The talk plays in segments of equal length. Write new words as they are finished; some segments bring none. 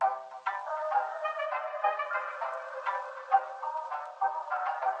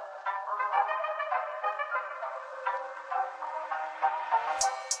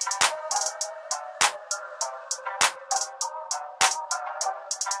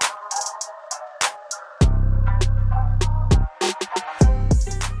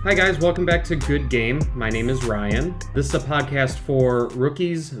Hi guys, welcome back to Good Game. My name is Ryan. This is a podcast for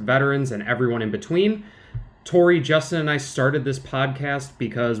rookies, veterans, and everyone in between. Tori, Justin, and I started this podcast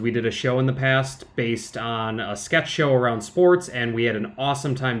because we did a show in the past based on a sketch show around sports, and we had an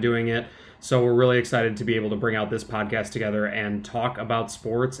awesome time doing it. So we're really excited to be able to bring out this podcast together and talk about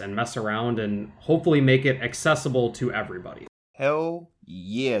sports and mess around and hopefully make it accessible to everybody. Hell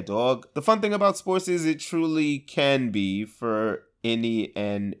yeah, dog. The fun thing about sports is it truly can be for any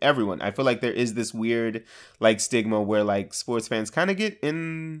and everyone. I feel like there is this weird stigma where sports fans kind of get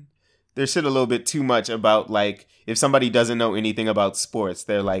in their shit a little bit too much about if somebody doesn't know anything about sports,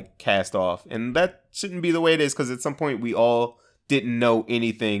 they're cast off. And that shouldn't be the way it is, because at some point we all didn't know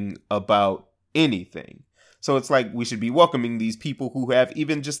anything about anything. So it's we should be welcoming these people who have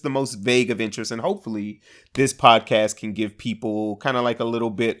even just the most vague of interest. And hopefully this podcast can give people kind of a little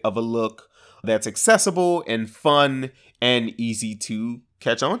bit of a look that's accessible and fun and easy to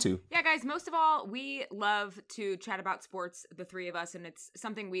catch on to. Yeah, guys, most of all, we love to chat about sports, the three of us, and it's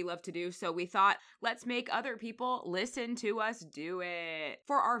something we love to do. So we thought, let's make other people listen to us do it.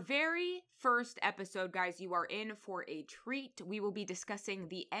 For our very first episode, guys, you are in for a treat. We will be discussing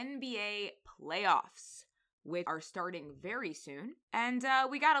the NBA playoffs, which are starting very soon. And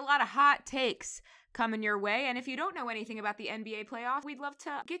we got a lot of hot takes coming your way. And if you don't know anything about the NBA playoffs, we'd love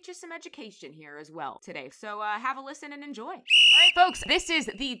to get you some education here as well today. So have a listen and enjoy. All right, folks, this is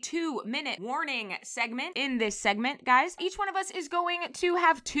the 2-minute warning segment. In this segment, guys, each one of us is going to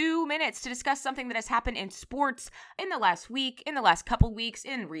have 2 minutes to discuss something that has happened in sports in the last week, in the last couple weeks,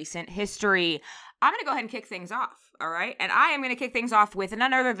 in recent history. I'm going to go ahead and kick things off, all right? And I am going to kick things off with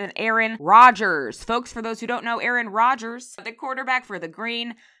none other than Aaron Rodgers. Folks, for those who don't know, Aaron Rodgers, the quarterback for the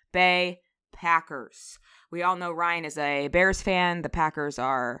Green Bay Packers. We all know Ryan is a Bears fan. The Packers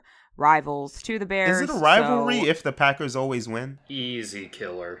are rivals to the Bears. Is it a rivalry if the Packers always win? Easy,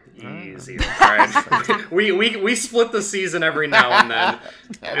 killer. Easy. All right. we split the season every now and then.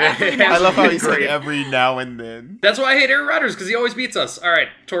 I love how he said every now and then. That's why I hate Aaron Rodgers, because he always beats us. All right,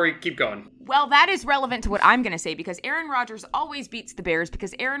 Tori, keep going. Well, that is relevant to what I'm going to say, because Aaron Rodgers always beats the Bears,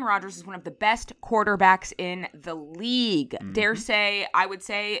 because Aaron Rodgers is one of the best quarterbacks in the league. Mm-hmm. I would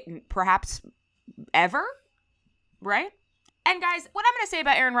say, perhaps ever, right? And guys, what I'm going to say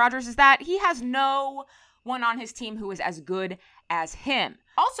about Aaron Rodgers is that he has no one on his team who is as good as him.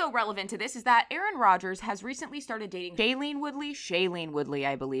 Also relevant to this is that Aaron Rodgers has recently started dating Shailene Woodley,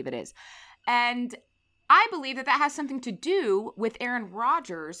 I believe it is. And I believe that has something to do with Aaron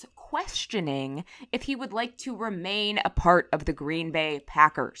Rodgers questioning if he would like to remain a part of the Green Bay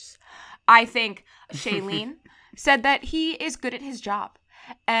Packers. I think Shailene said that he is good at his job.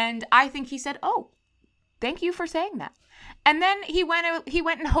 And I think he said, "Oh, thank you for saying that." And then he went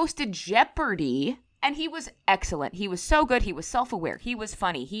and hosted Jeopardy! And he was excellent. He was so good. He was self-aware. He was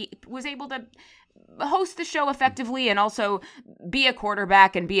funny. He was able to host the show effectively and also be a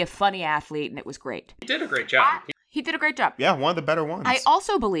quarterback and be a funny athlete, and it was great. He did a great job. He did a great job. Yeah, one of the better ones. I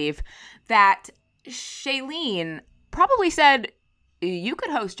also believe that Shailene probably said, you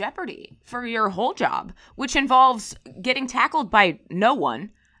could host Jeopardy! For your whole job, which involves getting tackled by no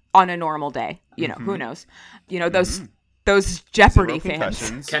one on a normal day. You know, who knows? You know, those Jeopardy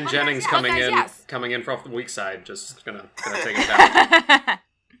fans. Ken Jennings coming in from the weak side, just gonna take it down.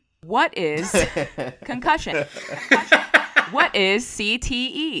 What is concussion? What is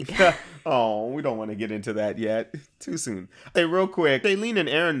CTE? Oh, we don't want to get into that yet. Too soon. Hey, real quick, Shailene and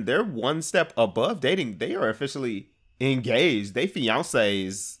Aaron, they're one step above dating. They are officially engaged. They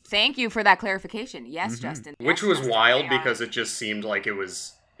fiancés. Thank you for that clarification. Yes, Justin. Which was wild because it just seemed like it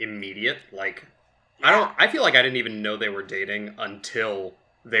was immediate. I feel like I didn't even know they were dating until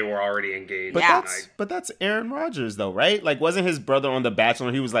they were already engaged. But that's Aaron Rodgers though, right? Wasn't his brother on The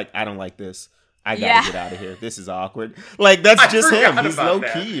Bachelor? He was like, I don't like this. I gotta get out of here. This is awkward. That's just him. He's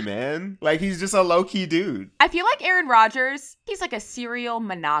low-key, man. He's just a low-key dude. I feel like Aaron Rodgers, he's like a serial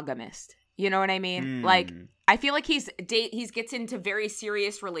monogamist. You know what I mean? I feel like he gets into very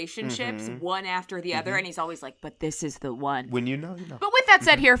serious relationships, one after the other, and he's always like, but this is the one. When you know, you know. But with that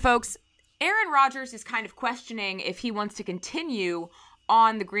said here, folks, Aaron Rodgers is kind of questioning if he wants to continue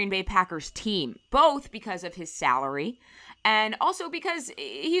on the Green Bay Packers team, both because of his salary and also because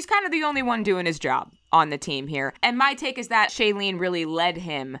he's kind of the only one doing his job on the team here. And my take is that Shailene really led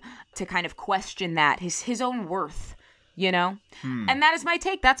him to kind of question that, his own worth, you know? And that is my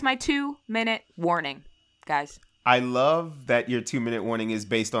take. That's my 2-minute warning, guys. I love that your 2-minute warning is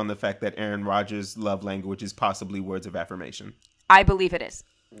based on the fact that Aaron Rodgers' love language is possibly words of affirmation. I believe it is.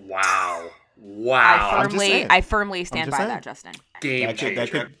 Wow. I firmly stand by that, Justin. Game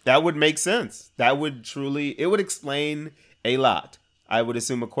changer. That would make sense. It would explain a lot. I would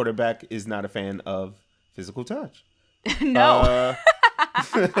assume a quarterback is not a fan of physical touch. No.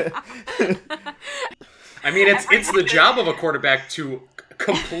 I mean, it's the job of a quarterback to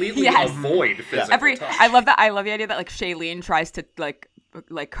completely avoid physical touch. I love that. I love the idea that like Shailene tries to like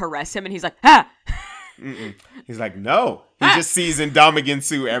caress him, and he's like, ah. Mm-mm. He's like, no. He just sees Ndamukong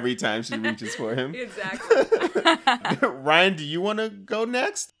Suh every time she reaches for him. Exactly. Ryan, do you want to go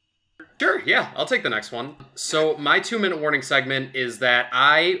next? Sure, yeah, I'll take the next one. So my 2-minute warning segment is that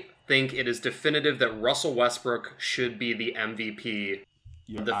I think it is definitive that Russell Westbrook should be the MVP.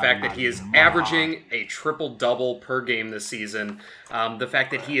 The fact that he is averaging a triple-double per game this season. The fact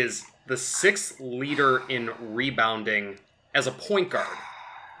that he is the 6th leader in rebounding as a point guard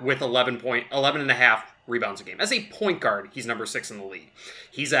with 11.5 rebounds a game. As a point guard, he's number 6 in the league.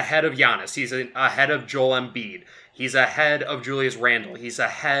 He's ahead of Giannis. He's ahead of Joel Embiid. He's ahead of Julius Randle. He's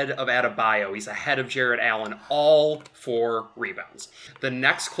ahead of Adebayo. He's ahead of Jarrett Allen, all for rebounds. The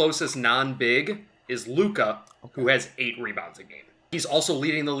next closest non-big is Luka, who has 8 rebounds a game. He's also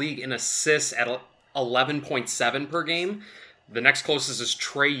leading the league in assists at 11.7 per game. The next closest is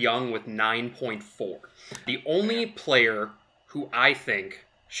Trae Young with 9.4. The only player who I think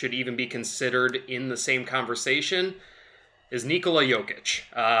should even be considered in the same conversation is Nikola Jokic,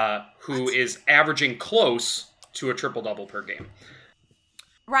 who is averaging close to a triple-double per game.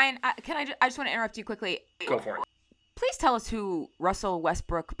 Ryan, I just want to interrupt you quickly. Go for it. Please tell us who Russell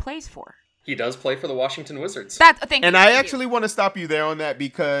Westbrook plays for. He does play for the Washington Wizards. Thank you. I actually want to stop you there on that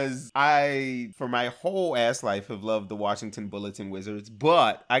because I, for my whole ass life, have loved the Washington Bulletin Wizards.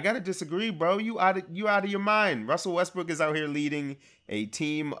 But I gotta disagree, bro. You out of your mind. Russell Westbrook is out here leading a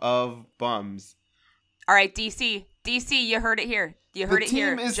team of bums. All right, DC, you heard it here. You heard it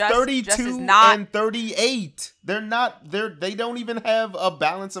here. The team is Just 32 not... and 38. They don't even have a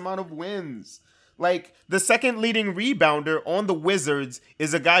balanced amount of wins. Like, the second leading rebounder on the Wizards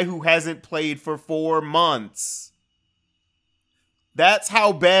is a guy who hasn't played for 4 months. That's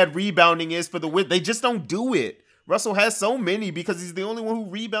how bad rebounding is for the Wizards. They just don't do it. Russell has so many because he's the only one who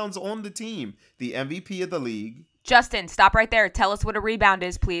rebounds on the team. The MVP of the league. Justin, stop right there. Tell us what a rebound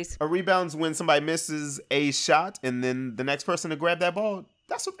is, please. A rebound's when somebody misses a shot and then the next person to grab that ball,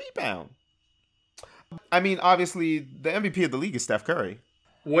 that's a rebound. I mean, obviously, the MVP of the league is Steph Curry.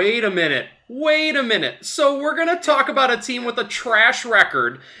 Wait a minute. So we're going to talk about a team with a trash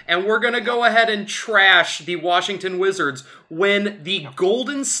record, and we're going to go ahead and trash the Washington Wizards when the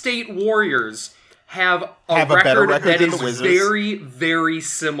Golden State Warriors have a record that is very, very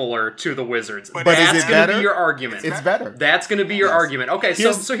similar to the Wizards. But that's going to be your argument. It's better. That's going to be your argument. Okay,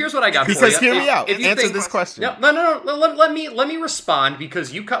 so here's what I got for you. Because hear me out. Answer this question. No. Let me respond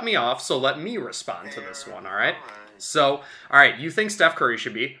because you cut me off, so let me respond to this one, all right? So, all right, you think Steph Curry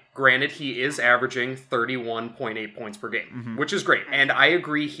should be. Granted, he is averaging 31.8 points per game, which is great. And I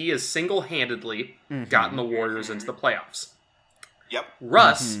agree, he has single-handedly gotten the Warriors into the playoffs. Yep.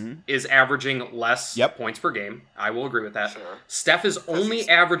 Russ is averaging less points per game. I will agree with that. Sure. Steph is only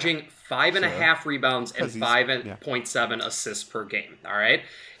averaging 5.5 rebounds and 5.7 assists per game. All right?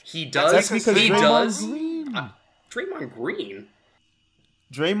 Draymond Green?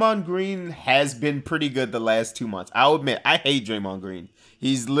 Draymond Green has been pretty good the last 2 months. I'll admit, I hate Draymond Green.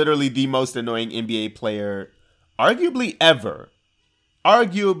 He's literally the most annoying NBA player, arguably ever.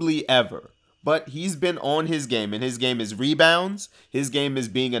 But he's been on his game, and his game is rebounds, his game is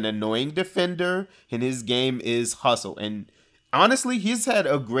being an annoying defender, and his game is hustle. And honestly, he's had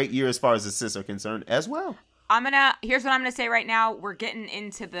a great year as far as assists are concerned as well. Here's what I'm gonna say right now. We're getting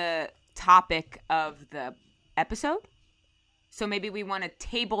into the topic of the episode. So maybe we want to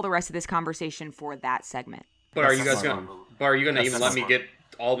table the rest of this conversation for that segment. But are you gonna even let me get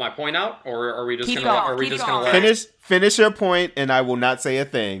all my point out, or are we just gonna finish your point, and I will not say a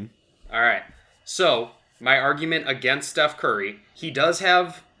thing. All right. So my argument against Steph Curry, he does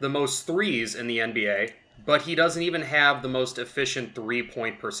have the most threes in the NBA, but he doesn't even have the most efficient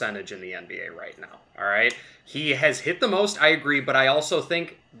 3-point percentage in the NBA right now. All right. He has hit the most, I agree, but I also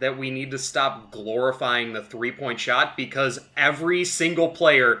think that we need to stop glorifying the 3-point shot because every single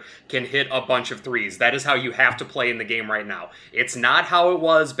player can hit a bunch of threes. That is how you have to play in the game right now. It's not how it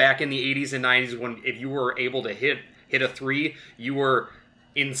was back in the 80s and 90s when if you were able to hit a three, you were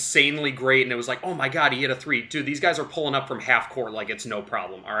insanely great and it was like, oh my god, he hit a three. Dude, these guys are pulling up from half court like it's no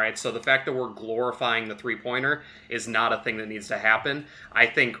problem. All right, so the fact that we're glorifying the 3-pointer is not a thing that needs to happen. I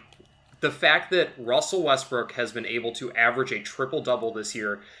think the fact that Russell Westbrook has been able to average a triple-double this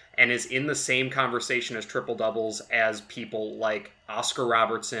year and is in the same conversation as triple-doubles as people like Oscar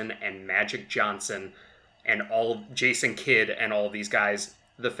Robertson and Magic Johnson and all of Jason Kidd and all of these guys,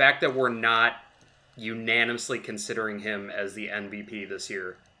 the fact that we're not unanimously considering him as the MVP this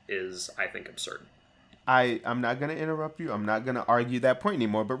year is, I think, absurd. I'm not going to interrupt you. I'm not going to argue that point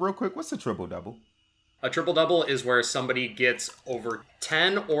anymore. But real quick, what's a triple-double? A triple-double is where somebody gets over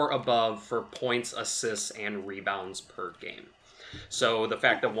 10 or above for points, assists, and rebounds per game. So the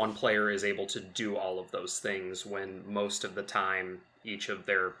fact that one player is able to do all of those things when most of the time each of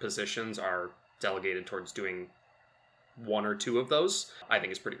their positions are delegated towards doing one or two of those, I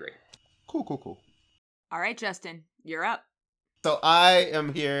think is pretty great. Cool. All right, Justin, you're up. So I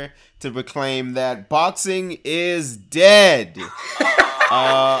am here to proclaim that boxing is dead.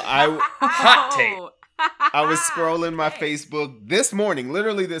 Hot take. I was scrolling my Facebook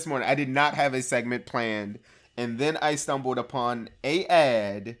literally this morning. I did not have a segment planned. And then I stumbled upon a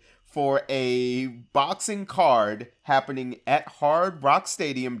ad for a boxing card happening at Hard Rock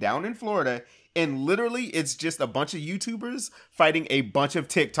Stadium down in Florida. And literally, it's just a bunch of YouTubers fighting a bunch of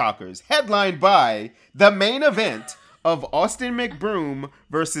TikTokers. Headlined by the main event of Austin McBroom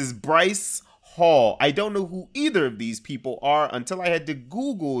versus Bryce Hall. I don't know who either of these people are until I had to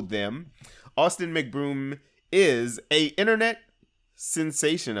Google them. Austin McBroom is a internet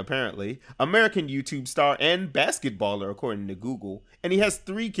sensation, apparently, American YouTube star and basketballer, according to Google. And he has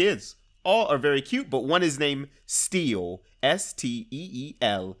 3 kids. All are very cute, but one is named Steel,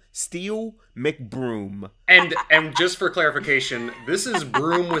 Steel, Steel McBroom. And just for clarification, this is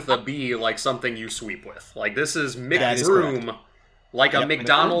broom with a B, like something you sweep with. Like, this is McBroom, like a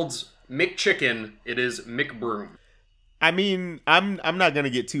McDonald's McChicken. It is McBroom. I mean, I'm not going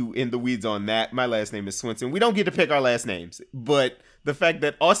to get too in the weeds on that. My last name is Swenson. We don't get to pick our last names. But the fact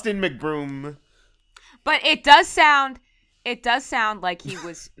that Austin McBroom... But it does sound like he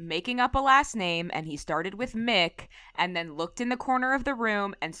was making up a last name, and he started with Mick, and then looked in the corner of the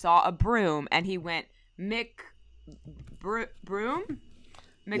room and saw a broom, and he went, Broom?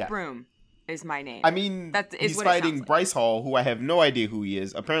 McBroom is my name. I mean, he's fighting Bryce Hall, who I have no idea who he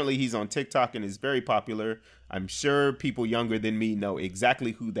is. Apparently, he's on TikTok and is very popular. I'm sure people younger than me know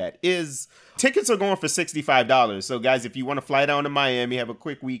exactly who that is. Tickets are going for $65. So, guys, if you want to fly down to Miami, have a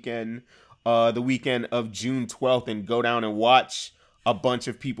quick weekend, the weekend of June 12th, and go down and watch a bunch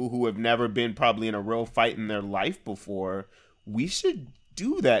of people who have never been probably in a real fight in their life before, we should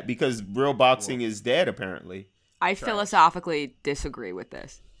do that because real boxing is dead, apparently. I philosophically disagree with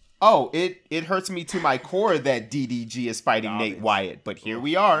this. Oh, it hurts me to my core that DDG is fighting Nate Wyatt, but here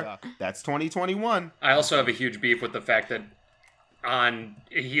we are. That's 2021. I also have a huge beef with the fact that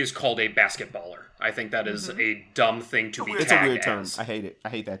he is called a basketballer. I think that is a dumb thing to be tagged as. It's a weird term. I hate it. I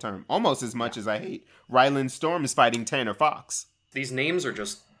hate that term. Almost as much as I hate Ryland Storm is fighting Tanner Fox. These names are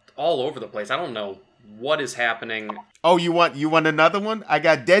just all over the place. I don't know what is happening. Oh, you want another one? I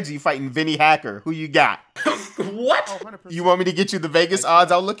got Deji fighting Vinny Hacker. Who you got? What? Oh, you want me to get you the Vegas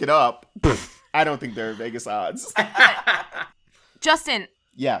odds? I'll look it up. I don't think there are Vegas odds. Justin.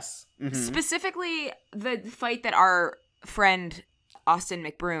 Yes. Mm-hmm. Specifically, the fight that our friend Austin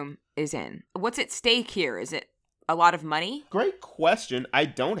McBroom is in. What's at stake here? Is it a lot of money? Great question. I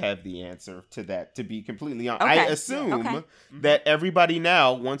don't have the answer to that, to be completely honest. Okay. I assume that everybody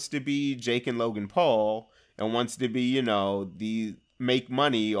now wants to be Jake and Logan Paul and wants to be, make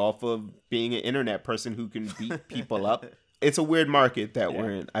money off of being an internet person who can beat people up. It's a weird market that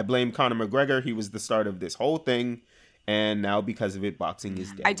we're in. I blame Conor McGregor. He was the start of this whole thing. And now because of it, boxing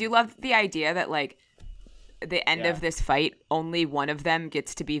is dead. I do love the idea that, the end of this fight, only one of them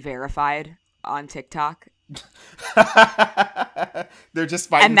gets to be verified on TikTok. They're just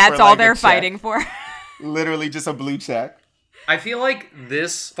fighting, and that's all they're fighting for. Literally just a blue check. I feel like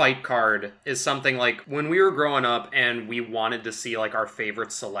this fight card is something like when we were growing up and we wanted to see our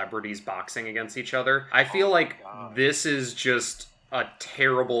favorite celebrities boxing against each other. I feel this is just a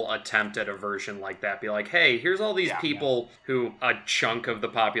terrible attempt at a version like that. Be like, hey, here's all these people who a chunk of the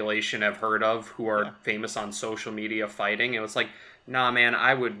population have heard of who are famous on social media fighting. And it's like, nah, man,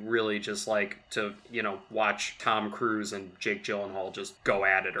 I would really just like to, watch Tom Cruise and Jake Gyllenhaal just go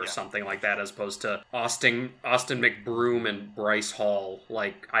at it or something like that, as opposed to Austin McBroom and Bryce Hall.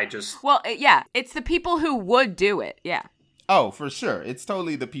 Well, it's the people who would do it. Yeah. Oh, for sure. It's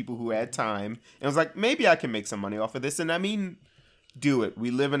totally the people who had time. And it was like, maybe I can make some money off of this. And I mean, do it.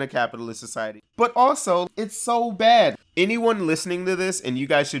 We live in a capitalist society. But also, it's so bad. Anyone listening to this, and you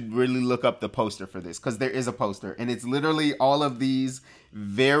guys should really look up the poster for this, because there is a poster, and it's literally all of these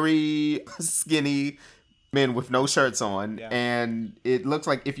very skinny men with no shirts on, and it looks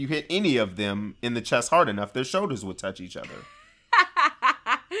like if you hit any of them in the chest hard enough, their shoulders would touch each other.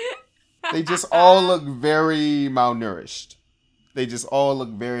 They just all look very malnourished. They just all look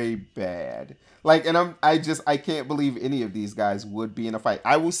very bad. Like, and I can't believe any of these guys would be in a fight.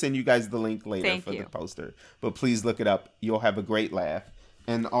 I will send you guys the link later the poster, but please look it up. You'll have a great laugh.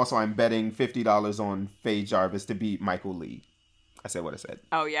 And also, I'm betting $50 on Faye Jarvis to beat Michael Lee. I said what I said.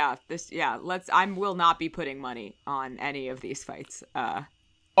 Oh yeah, I will not be putting money on any of these fights.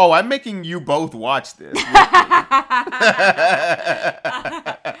 Oh, I'm making you both watch this.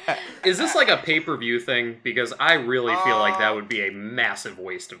 Is this like a pay-per-view thing? Because I really feel like that would be a massive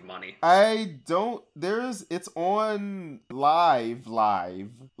waste of money. It's on LiveX Live.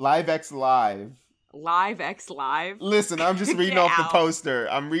 LiveX Live? Listen, I'm just reading off the poster.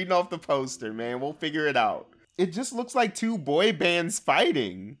 I'm reading off the poster, man. We'll figure it out. It just looks like two boy bands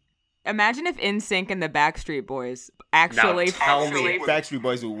fighting. Imagine if NSYNC and the Backstreet Boys actually... Now tell me. Backstreet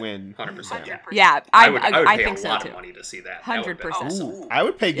Boys will win. 100%. Yeah, I would I pay think a so lot too. of money to see that. 100%. I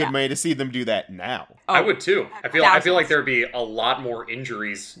would pay good money to see them do that now. Oh, I would too. I feel like there'd be a lot more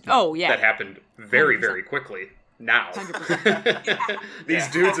injuries that happened very, 100%. Very quickly. Now, these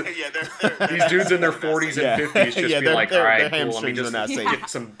dudes in their 40s and 50s just be like, all right, cool, let me just get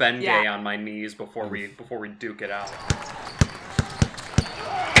some Bengay on my knees before we duke it out.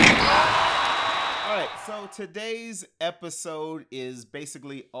 All right, so today's episode is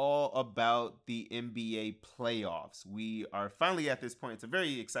basically all about the NBA playoffs. We are finally at this point. It's a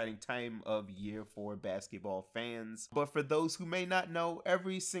very exciting time of year for basketball fans. But for those who may not know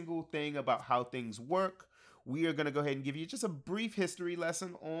every single thing about how things work, we are going to go ahead and give you just a brief history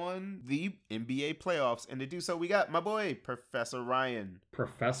lesson on the NBA playoffs. And to do so, we got my boy, Professor Ryan.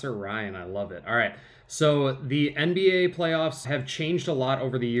 Professor Ryan, I love it. All right. So the NBA playoffs have changed a lot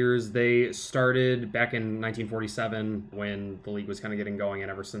over the years. They started back in 1947 when the league was kind of getting going.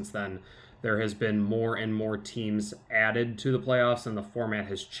 And ever since then, there has been more and more teams added to the playoffs, and the format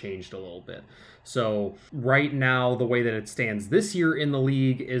has changed a little bit. So right now, the way that it stands this year in the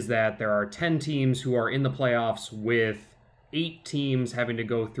league is that there are 10 teams who are in the playoffs, with 8 teams having to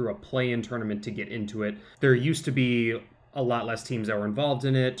go through a play-in tournament to get into it. There used to be a lot less teams that were involved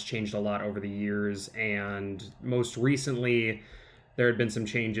in it. It's changed a lot over the years, and most recently, there had been some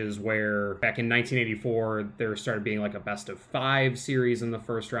changes where back in 1984, there started being like a best of 5 series in the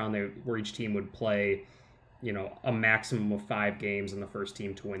first round where each team would play, a maximum of 5 games, and the first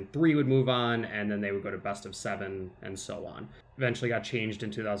team to win 3 would move on, and then they would go to best of 7 and so on. Eventually got changed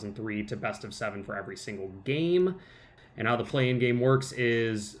in 2003 to best of 7 for every single game. And how the play-in game works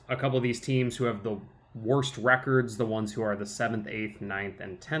is a couple of these teams who have the worst records, the ones who are the 7th, 8th, 9th,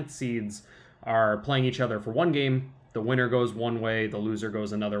 and 10th seeds, are playing each other for one game. The winner goes one way, the loser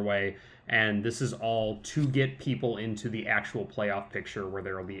goes another way, and this is all to get people into the actual playoff picture, where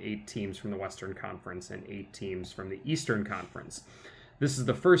there will be 8 teams from the Western Conference and 8 teams from the Eastern Conference. This is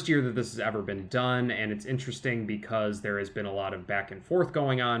the first year that this has ever been done, and it's interesting because there has been a lot of back and forth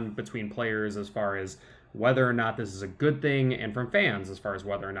going on between players as far as whether or not this is a good thing, and from fans as far as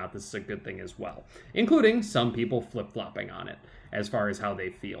whether or not this is a good thing as well, including some people flip-flopping on it as far as how they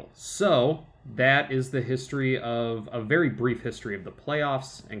feel. So that is the history of a very brief history of the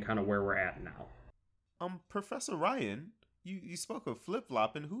playoffs and kind of where we're at now. Professor Ryan, you spoke of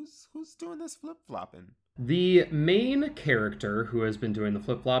flip-flopping. Who's doing this flip-flopping? The main character who has been doing the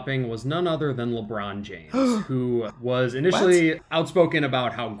flip-flopping was none other than LeBron James, who was initially outspoken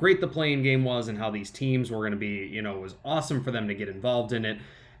about how great the play-in game was and how these teams were going to be, it was awesome for them to get involved in it.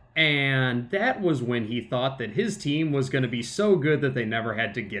 And that was when he thought that his team was going to be so good that they never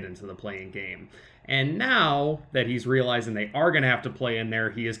had to get into the play-in game. And now that he's realizing they are going to have to play in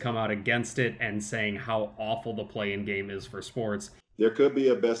there, he has come out against it and saying how awful the play-in game is for sports. There could be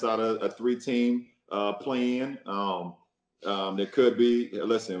a best out of a 3-team play-in. There could be,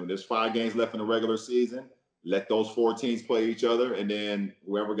 listen, there's 5 games left in the regular season. Let those 4 teams play each other, and then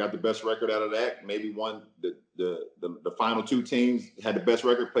whoever got the best record out of that, maybe the final 2 teams had the best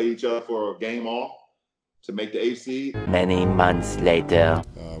record, play each other for a game off to make the 8th seed. Many months later,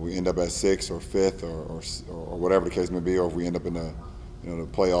 we end up at 6th or 5th or whatever the case may be, or if we end up in the the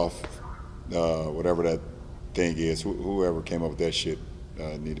playoff, whatever that thing is, whoever came up with that shit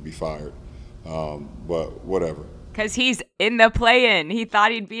need to be fired. But whatever. Because he's in the play-in. He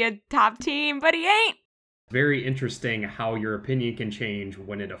thought he'd be a top team, but he ain't. Very interesting how your opinion can change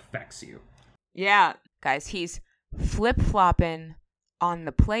when it affects you. Yeah, guys, he's flip-flopping on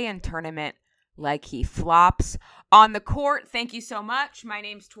the play-in tournament like he flops on the court. Thank you so much. My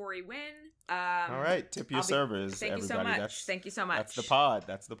name's Tori Wynn. All right, tip your servers, thank everybody. You so much. Thank you so much. That's the pod.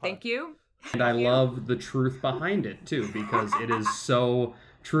 Thank you. And I love the truth behind it, too, because it is so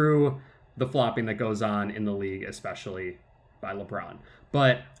true, the flopping that goes on in the league, especially by LeBron.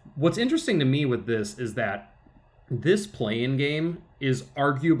 But what's interesting to me with this is that This play-in game is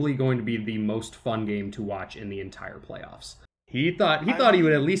arguably going to be the most fun game to watch in the entire playoffs. He thought he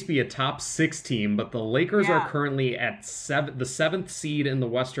would at least be a top 6 team, but the Lakers are currently at the 7th seed in the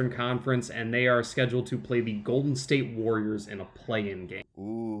Western Conference, and they are scheduled to play the Golden State Warriors in a play-in game.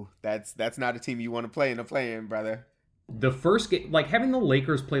 Ooh, that's not a team you want to play in a play-in, brother. The first game, like having the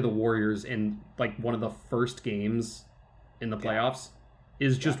Lakers play the Warriors in like one of the first games in the playoffs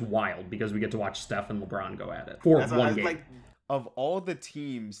is just wild because we get to watch Steph and LeBron go at it for one game. Like, of all the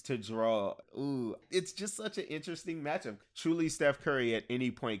teams to draw, it's just such an interesting matchup. Truly, Steph Curry at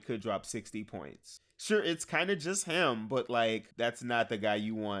any point could drop 60 points. Sure, it's kind of just him, but like that's not the guy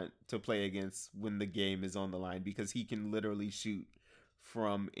you want to play against when the game is on the line because he can literally shoot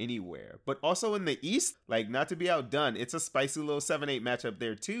from anywhere. But also in the East, like not to be outdone, it's a spicy little 7-8 matchup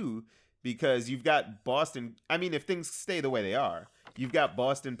there too because you've got Boston. I mean, if things stay the way they are, you've got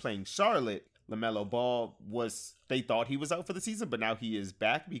Boston playing Charlotte. LaMelo Ball they thought he was out for the season, but now he is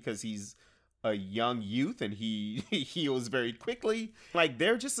back because he's a young youth and he heals very quickly. Like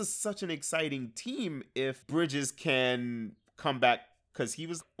they're just such an exciting team if Bridges can come back because he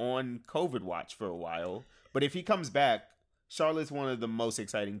was on COVID watch for a while. But if he comes back, Charlotte's one of the most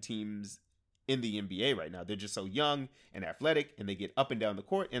exciting teams in the NBA right now. They're just so young and athletic and they get up and down the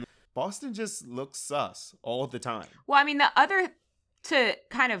court. And Boston just looks sus all the time. Well, I mean, to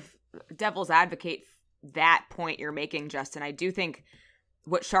kind of devil's advocate that point you're making, Justin, I do think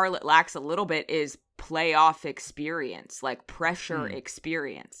what Charlotte lacks a little bit is playoff experience, like pressure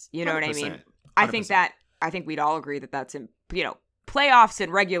experience. You know 100%. What I mean? 100%. I think we'd all agree that that's, playoffs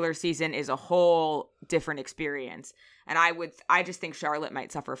and regular season is a whole different experience. And I just think Charlotte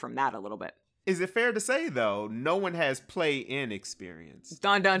might suffer from that a little bit. Is it fair to say, though, no one has play-in experience?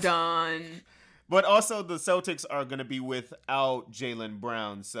 Dun, dun, dun. But also the Celtics are going to be without Jaylen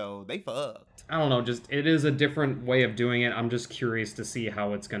Brown, so they fucked. I don't know, it is a different way of doing it. I'm just curious to see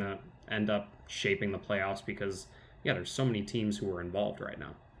how it's going to end up shaping the playoffs because, there's so many teams who are involved right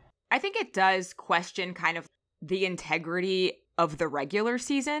now. I think it does question kind of the integrity of the regular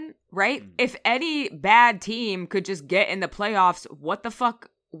season, right? If any bad team could just get in the playoffs, what the fuck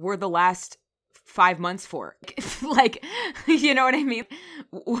were the last 5 months for? Like, you know what I mean?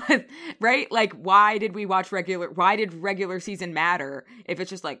 Right? Like, why did regular season matter if it's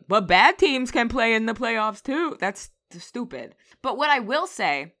just like, but bad teams can play in the playoffs too? That's stupid. But what I will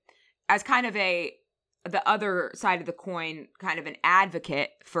say, as kind of the other side of the coin, kind of an advocate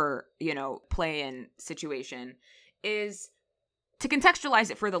for, play-in situation, is to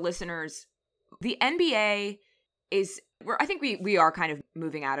contextualize it for the listeners. The NBA I think we are kind of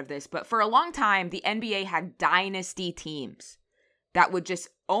moving out of this, but for a long time, the NBA had dynasty teams that would just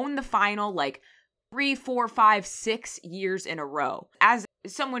own the final like 3, 4, 5, 6 years in a row. As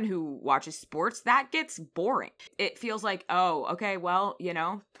someone who watches sports, that gets boring. It feels like, oh, okay, well,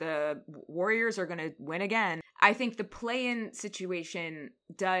 the Warriors are going to win again. I think the play-in situation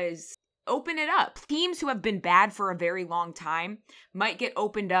does open it up. Teams who have been bad for a very long time might get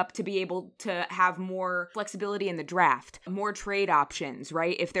opened up to be able to have more flexibility in the draft, more trade options,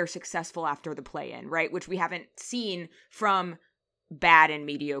 right? If they're successful after the play-in, right? Which we haven't seen from bad and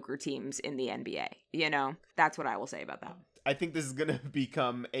mediocre teams in the NBA. That's what I will say about that. I think this is going to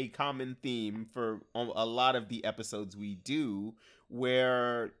become a common theme for a lot of the episodes we do,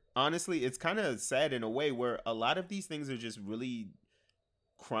 where honestly, it's kind of sad in a way where a lot of these things are just really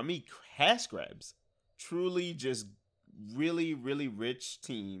crummy cash grabs. Truly just really, really rich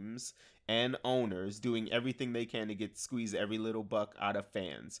teams and owners doing everything they can to squeeze every little buck out of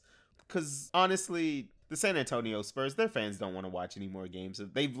fans. Because honestly, the San Antonio Spurs, their fans don't want to watch any more games.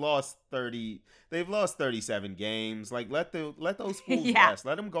 They've lost 37 games. Like, let those fools rest.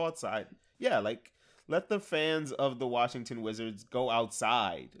 Let them go outside. Yeah, like, let the fans of the Washington Wizards go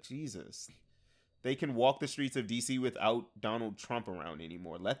outside. Jesus. They can walk the streets of DC without Donald Trump around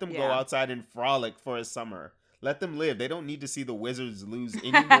anymore. Let them go outside and frolic for a summer. Let them live. They don't need to see the Wizards lose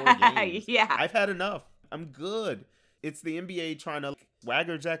any more games. I've had enough. I'm good. It's the NBA trying to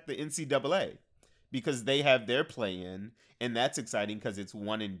waggerjack the NCAA because they have their play-in, and that's exciting because it's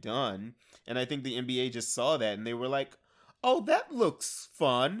one and done. And I think the NBA just saw that, and they were like, oh, that looks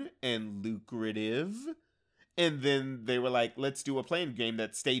fun and lucrative. And then they were like, let's do a play-in game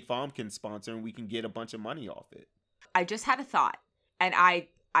that State Farm can sponsor and we can get a bunch of money off it. I just had a thought, and I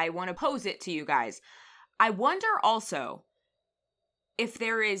want to pose it to you guys. I wonder also if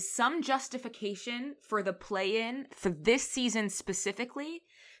there is some justification for the play-in for this season specifically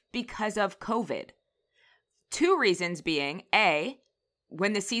because of COVID. 2 reasons being, A,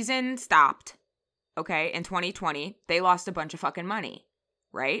 when the season stopped, in 2020, they lost a bunch of fucking money.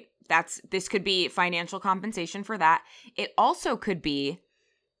 right? This could be financial compensation for that. It also could be,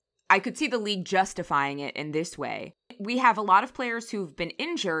 I could see the league justifying it in this way. We have a lot of players who've been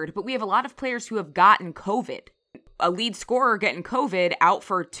injured, but we have a lot of players who have gotten COVID. A lead scorer getting COVID out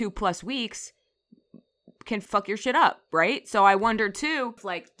for 2+ weeks can fuck your shit up, right? So I wonder too,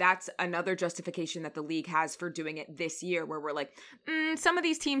 like, that's another justification that the league has for doing it this year, where we're like, some of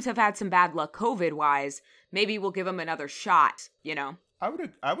these teams have had some bad luck COVID wise. Maybe we'll give them another shot, you know? I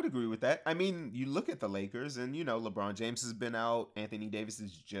would agree with that. I mean, you look at the Lakers and, you know, LeBron James has been out. Anthony Davis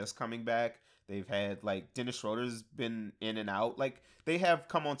is just coming back. They've had, like, Dennis Schroeder's been in and out. Like, they have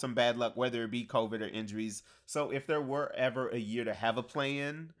come on some bad luck, whether it be COVID or injuries. So if there were ever a year to have a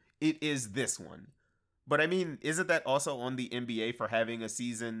play-in, it is this one. But I mean, isn't that also on the NBA for having a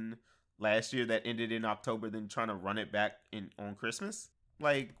season last year that ended in October, then trying to run it back on Christmas?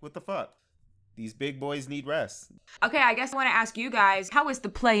 Like, what the fuck? These big boys need rest. Okay, I guess I want to ask you guys, how is the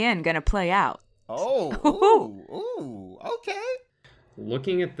play-in going to play out? Oh, ooh, okay.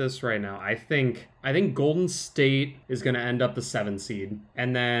 Looking at this right now, I think Golden State is going to end up the 7th seed,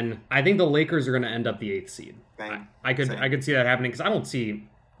 and then I think the Lakers are going to end up the 8th seed. I could see that happening, because I don't see,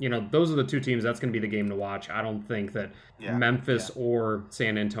 you know, those are the two teams that's going to be the game to watch. I don't think that Memphis or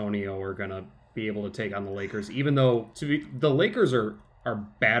San Antonio are going to be able to take on the Lakers, even though the Lakers are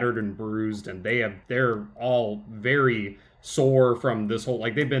battered and bruised, and they're all very sore from this whole,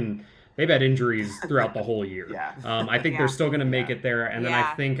 like, they've had injuries throughout the whole year. I think they're still going to make it there. And then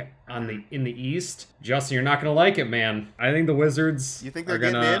I think in the East, Justin, you're not going to like it, man. I think the Wizards. You think they're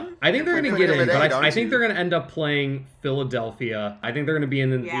getting in? I think they're going to get in, but I think they're going to end up playing Philadelphia. I think they're going to be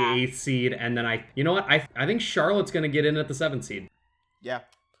in the 8th seed, and then I think Charlotte's going to get in at the 7th seed. Yeah,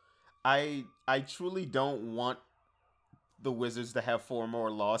 I truly don't want the Wizards to have 4 more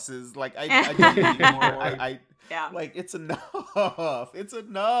losses. Like, I don't need more. Like, it's enough. It's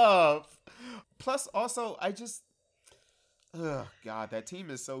enough. Plus, also, oh God, that team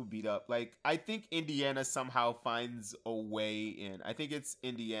is so beat up. Like, I think Indiana somehow finds a way in. I think it's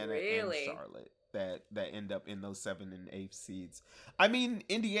Indiana and Charlotte that end up in those 7th and 8th seeds. I mean,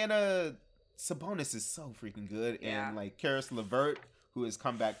 Indiana, Sabonis is so freaking good, and like Karis LeVert, who has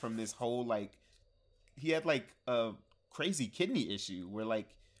come back from this whole, like, he had like a crazy kidney issue where,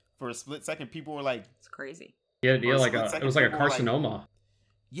 like, for a split second people were like, it's crazy. Yeah, like it was like a carcinoma.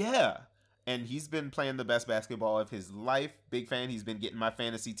 And he's been playing the best basketball of his life. Big fan. He's been getting my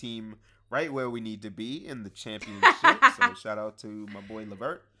fantasy team right where we need to be in the championship. So shout out to my boy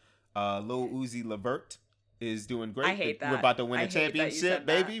LeVert. Lil Uzi LeVert is doing great. I hate that. We're about to win a championship,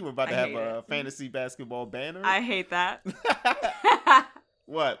 baby. We're about to have a fantasy basketball banner. I hate that.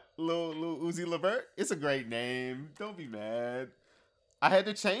 What? Lil Uzi LeVert? It's a great name. Don't be mad. I had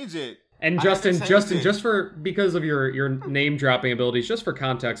to change it. And Justin, just because of your name dropping abilities, just for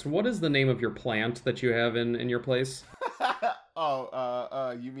context, what is the name of your plant that you have in your place?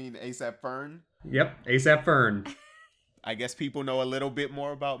 You mean ASAP Fern? Yep, ASAP Fern. I guess people know a little bit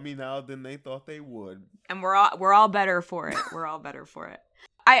more about me now than they thought they would. And we're all better for it. We're all better for it.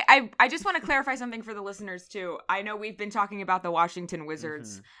 I just want to clarify something for the listeners too. I know we've been talking about the Washington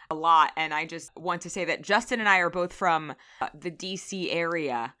Wizards a lot, and I just want to say that Justin and I are both from the DC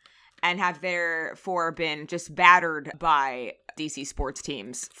area and have therefore been just battered by DC sports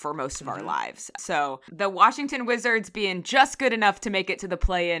teams for most of our lives. So the Washington Wizards being just good enough to make it to the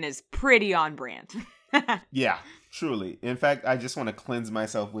play-in is pretty on brand. Yeah, truly. In fact, I just want to cleanse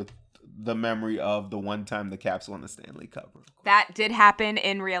myself with the memory of the one time the Caps won the Stanley Cup. That did happen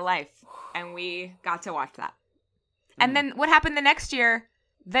in real life, and we got to watch that. And then what happened the next year?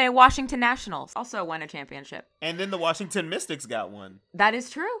 The Washington Nationals also won a championship. And then the Washington Mystics got one. That is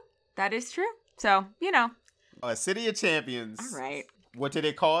true. That is true. So, you know. A city of champions. All right. What did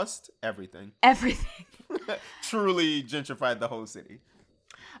it cost? Everything. Everything. Truly gentrified the whole city.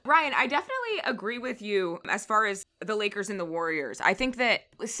 Ryan, I definitely agree with you as far as the Lakers and the Warriors. I think that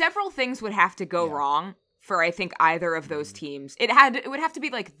several things would have to go wrong for, I think, either of those teams. It would have to be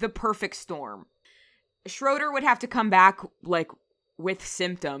like the perfect storm. Schroeder would have to come back like with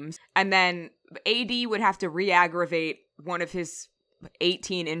symptoms, and then AD would have to re-aggravate one of his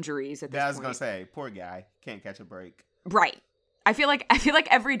 18 injuries at this point. I was gonna say, poor guy, can't catch a break. Right. I feel like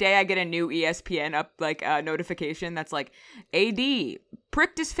every day I get a new ESPN notification that's like, AD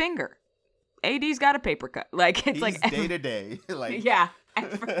pricked his finger. AD's got a paper cut. Like, it's he's day to day. Like, yeah.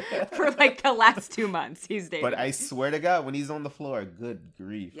 For like the last 2 months, he's day. But I swear to God, when he's on the floor, good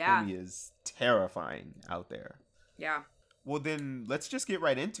grief, yeah, he is terrifying out there. Yeah. Well, then let's just get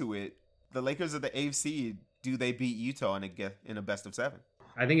right into it. The Lakers are the 8th seed. Do they beat Utah in a best of 7?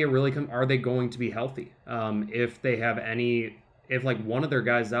 I think it really are they going to be healthy? If they have any if like one of their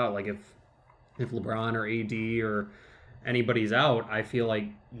guys out, like if LeBron or AD or anybody's out, I feel like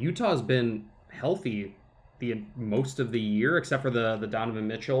Utah's been healthy the most of the year, except for the Donovan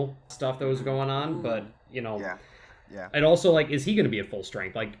Mitchell stuff that was going on. But yeah. And also, like, is he going to be at full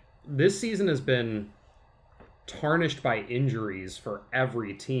strength? Like, this season has been tarnished by injuries for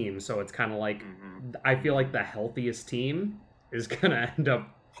every team, so it's kind of like I feel like the healthiest team is going to end up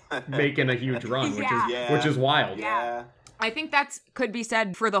making a huge run, which is wild. Yeah. I think could be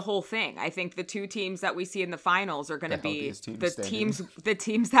said for the whole thing. I think the two teams that we see in the finals are going to be the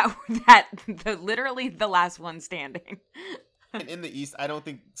teams that literally the last one standing. And in the East, I don't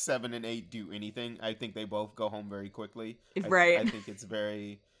think 7 and 8 do anything. I think they both go home very quickly. Right. I think it's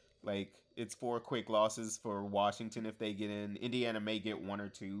very it's 4 quick losses for Washington if they get in. Indiana may get 1 or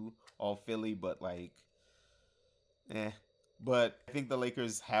 2, all Philly, but But I think the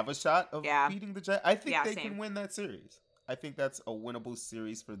Lakers have a shot of beating the Jazz. I think they can win that series. I think that's a winnable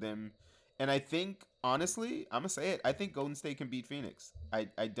series for them. And I think, honestly, I'm going to say it, I think Golden State can beat Phoenix.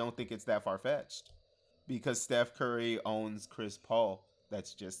 I don't think it's that far-fetched. Because Steph Curry owns Chris Paul.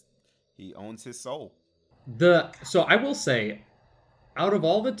 That's just, he owns his soul. So I will say, out of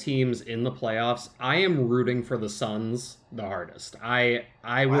all the teams in the playoffs, I am rooting for the Suns the hardest. I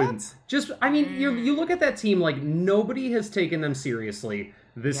would just, I mean, you look at that team, like, nobody has taken them seriously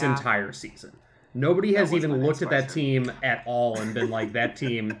this entire season. Nobody has even looked at that team at all and been like, that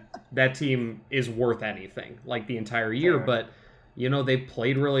team is worth anything, like, the entire year. But, you know, they've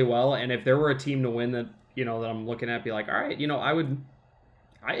played really well. And if there were a team to win that, you know, that I'm looking at, be like, all right, you know,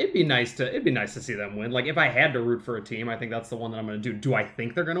 it'd be nice to see them win. Like, if I had to root for a team, I think that's the one that I'm going to do. Do I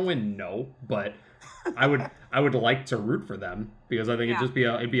think they're going to win? No, but I would like to root for them because I think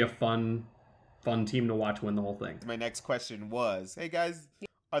it'd be a fun team to watch win the whole thing. My next question was, hey guys,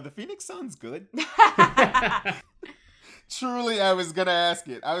 are the Phoenix Suns good? Truly, I was going to ask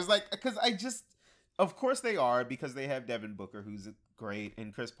it. I was like, because of course they are, because they have Devin Booker, who's great,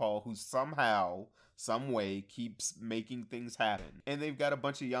 and Chris Paul, who somehow, some way, keeps making things happen. And they've got a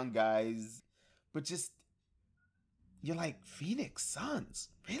bunch of young guys, but just, you're like, Phoenix Suns?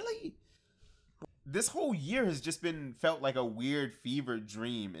 Really? This whole year has just felt like a weird fever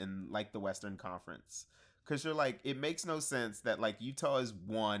dream in, like, the Western Conference. Because you're like, it makes no sense that, like, Utah is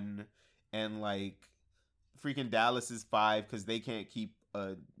 1 and, like, freaking Dallas is 5 because they can't keep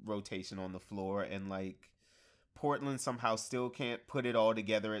a rotation on the floor, and like Portland somehow still can't put it all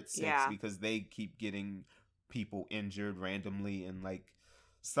together at 6 because they keep getting people injured randomly, and like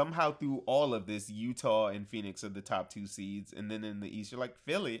somehow through all of this, Utah and Phoenix are the top 2 seeds, and then in the East you're like,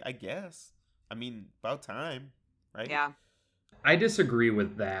 Philly, I guess. I mean, about time, right? Yeah. I disagree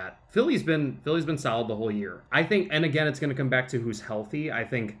with that. Philly's been solid the whole year. I think, and again, it's going to come back to who's healthy. I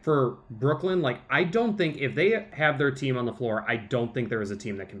think for Brooklyn, like, I don't think if they have their team on the floor, I don't think there is a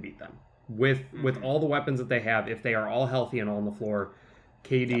team that can beat them. With all the weapons that they have, if they are all healthy and all on the floor,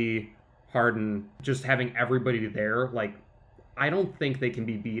 KD, Harden, just having everybody there, like, I don't think they can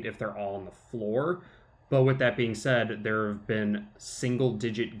be beat if they're all on the floor. But with that being said, there have been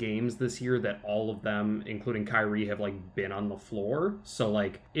single-digit games this year that all of them, including Kyrie, have like been on the floor. So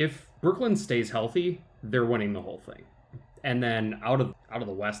like, if Brooklyn stays healthy, they're winning the whole thing. And then out of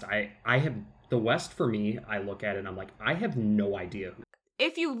the West, I have the West for me. I look at it and I'm like, I have no idea who.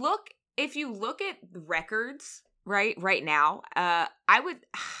 If you look at the records right now, I would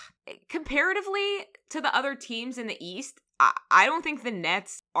comparatively to the other teams in the East, I don't think the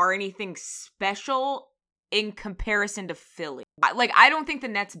Nets are anything special in comparison to Philly. Like, I don't think the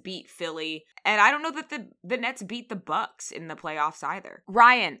Nets beat Philly, and I don't know that the Nets beat the Bucks in the playoffs either.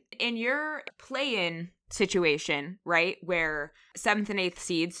 Ryan, in your play-in situation, right, where 7th and 8th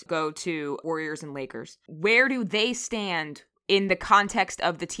seeds go to Warriors and Lakers, where do they stand in the context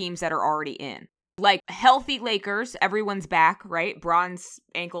of the teams that are already in? Like, healthy Lakers, everyone's back, right? Bron's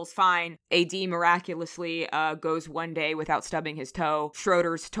ankle's fine. AD miraculously goes one day without stubbing his toe.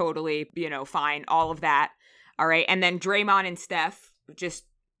 Schroeder's totally, fine. All of that. All right. And then Draymond and Steph just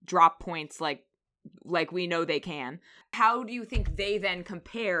drop points like we know they can. How do you think they then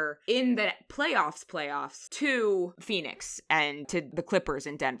compare in the playoffs to Phoenix and to the Clippers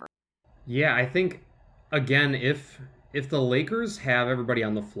in Denver? Yeah, I think, again, if the Lakers have everybody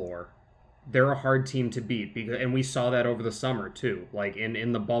on the floor, they're a hard team to beat, and we saw that over the summer too. Like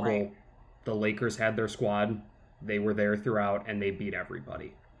in the bubble, the Lakers had their squad, they were there throughout, and they beat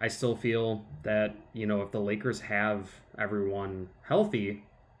everybody. I still feel that, if the Lakers have everyone healthy,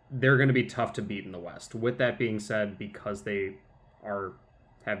 they're going to be tough to beat in the West. With that being said, because they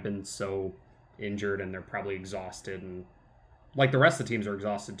have been so injured and they're probably exhausted, and like the rest of the teams are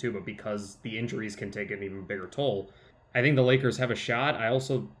exhausted too, but because the injuries can take an even bigger toll, I think the Lakers have a shot. I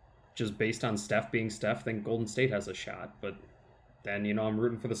also, just based on Steph being Steph, think Golden State has a shot. But then, I'm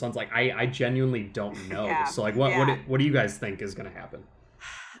rooting for the Suns. Like, I genuinely don't know. Yeah, so, like, what do you guys think is going to happen?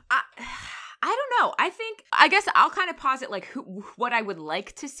 I don't know. I guess I'll kind of posit, like, what I would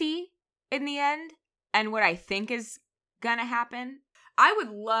like to see in the end and what I think is going to happen. I would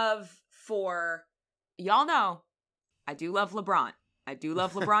love for, y'all know, I do love LeBron. I do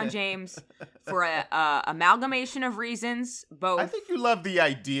love LeBron James for a amalgamation of reasons. Both. I think you love the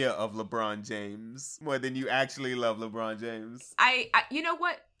idea of LeBron James more than you actually love LeBron James. I you know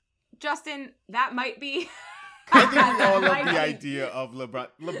what, Justin, that might be. I think we all love the idea of LeBron.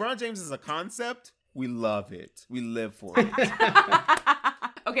 LeBron James is a concept. We love it. We live for it.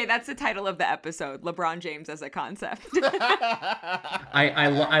 Okay, that's the title of the episode. LeBron James as a concept.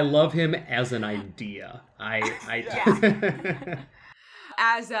 I love him as an idea. I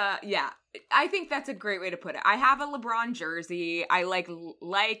think that's a great way to put it. I have a LeBron jersey. I like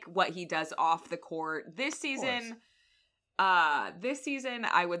what he does off the court. This season,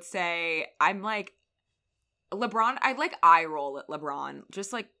 I would say I'm like LeBron. I like eye roll at LeBron.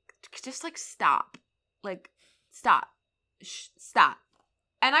 Just like stop. Like stop. Stop.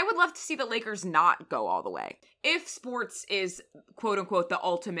 And I would love to see the Lakers not go all the way. If sports is, quote unquote, the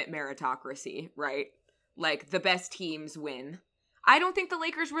ultimate meritocracy, right? Like the best teams win. I don't think the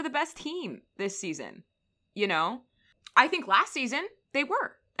Lakers were the best team this season. I think last season they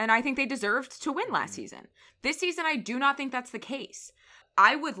were. And I think they deserved to win last season. This season, I do not think that's the case.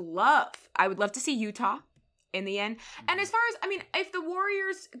 I would love to see Utah in the end. And as far as, if the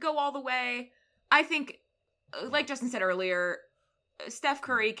Warriors go all the way, I think, like Justin said earlier, Steph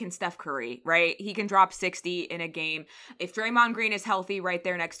Curry can Steph Curry, right? He can drop 60 in a game. If Draymond Green is healthy right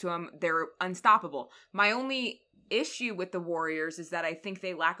there next to him, they're unstoppable. My only issue with the Warriors is that I think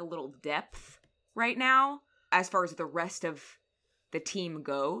they lack a little depth right now as far as the rest of the team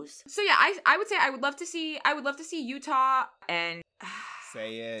goes. So yeah, I would say I would love to see Utah and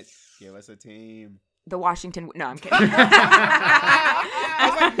say it. Give us a team. The Washington. No, I'm kidding. I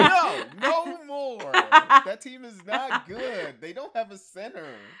was like, no more. That team is not good. They don't have a center.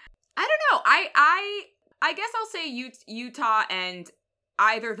 I don't know. I guess I'll say Utah and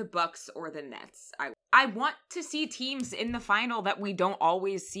either the Bucks or the Nets. I want to see teams in the final that we don't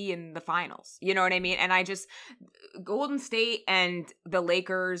always see in the finals. You know what I mean? And Golden State and the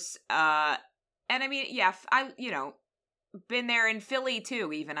Lakers, and been there in Philly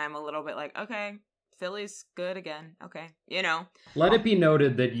too, even. I'm a little bit like, okay, Philly's good again. Okay. Let it be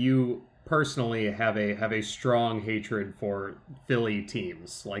noted that you personally have a strong hatred for Philly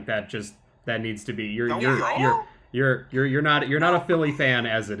teams. Like that needs to be you're not a Philly fan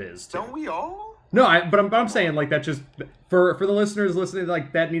as it is too. Don't we all? No, but I'm saying like that just for the listeners listening,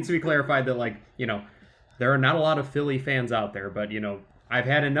 like that needs to be clarified that like, there are not a lot of Philly fans out there, but I've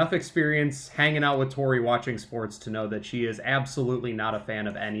had enough experience hanging out with Tori watching sports to know that she is absolutely not a fan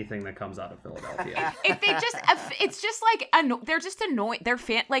of anything that comes out of Philadelphia. It's just like they're just annoying. They're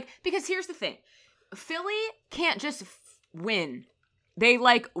because here's the thing, Philly can't just win. They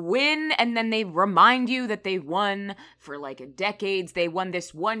win and then they remind you that they won for decades. They won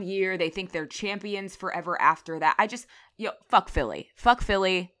this one year. They think they're champions forever after that. Fuck Philly. Fuck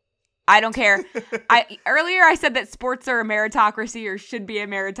Philly. I don't care. Earlier I said that sports are a meritocracy or should be a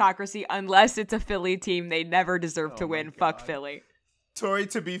meritocracy unless it's a Philly team. They never deserve to win. Fuck Philly. Tori,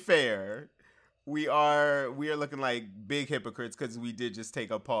 to be fair, we are looking like big hypocrites because we did just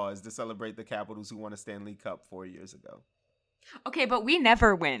take a pause to celebrate the Capitals who won a Stanley Cup 4 years ago. Okay, but we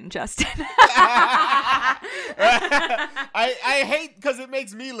never win, Justin. I hate because it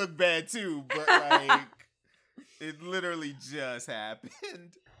makes me look bad too, but it literally just happened.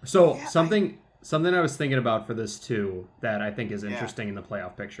 So something I was thinking about for this too that I think is interesting in the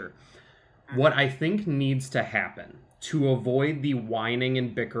playoff picture. What I think needs to happen to avoid the whining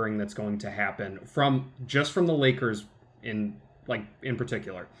and bickering that's going to happen from the Lakers in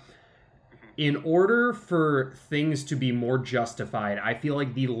particular. In order for things to be more justified, I feel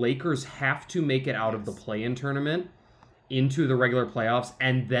like the Lakers have to make it out of the play-in tournament into the regular playoffs,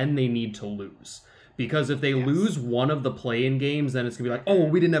 and then they need to lose. Because if they lose one of the play-in games, then it's going to be like, oh,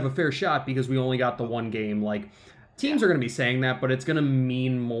 we didn't have a fair shot because we only got the one game. Teams are going to be saying that, but it's going to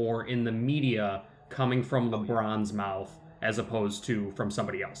mean more in the media coming from LeBron's mouth as opposed to from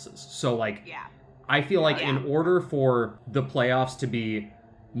somebody else's. So, I feel like in order for the playoffs to be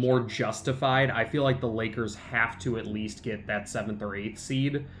more justified, I feel like the Lakers have to at least get that 7th or 8th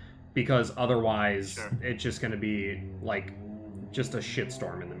seed, because otherwise it's just going to be just a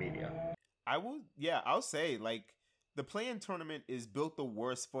shitstorm in the media. I'll say the play-in tournament is built the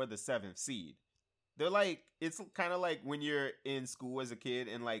worst for the 7th seed. They're like, it's kind of like when you're in school as a kid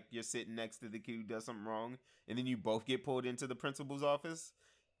and like you're sitting next to the kid who does something wrong, and then you both get pulled into the principal's office.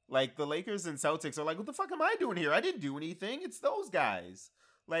 Like the Lakers and Celtics are like, what the fuck am I doing here? I didn't do anything. It's those guys.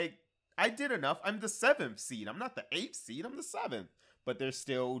 Like, I did enough. I'm the 7th seed. I'm not the 8th seed. I'm the 7th. But they're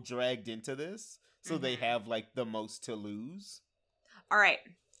still dragged into this. So they have like the most to lose. All right.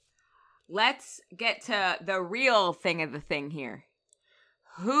 Let's get to the real thing of the thing here.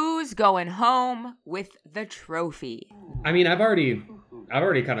 Who's going home with the trophy? I mean, I've already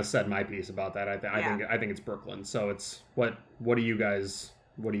kind of said my piece about that. I think it's Brooklyn. So it's what do you guys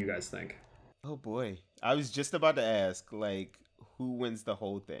think? Oh boy. I was just about to ask, like, who wins the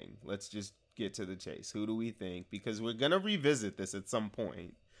whole thing? Let's just get to the chase. Who do we think? Because we're going to revisit this at some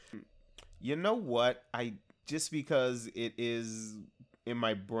point. You know what? Just because it is in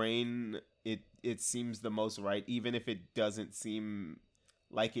my brain, it seems the most right, even if it doesn't seem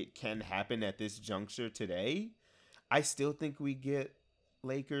like it can happen at this juncture today. I still think we get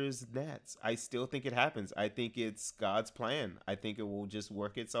Lakers Nets. I still think it happens. I think it's God's plan. I think it will just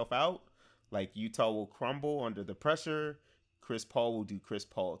work itself out. Like, Utah will crumble under the pressure. Chris Paul will do Chris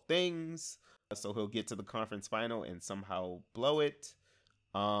Paul things. So he'll get to the conference final and somehow blow it.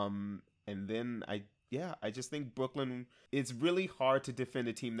 And then I just think Brooklyn, it's really hard to defend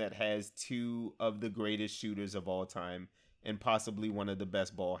a team that has two of the greatest shooters of all time and possibly one of the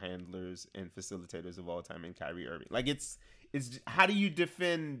best ball handlers and facilitators of all time in Kyrie Irving. Like, it's how do you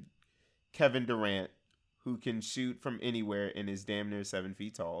defend Kevin Durant, who can shoot from anywhere and is damn near 7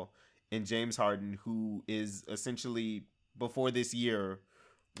 feet tall, and James Harden, who is essentially, before this year,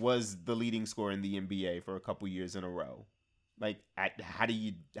 was the leading scorer in the NBA for a couple years in a row? Like, how do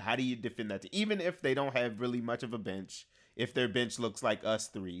you defend that? Even if they don't have really much of a bench, if their bench looks like us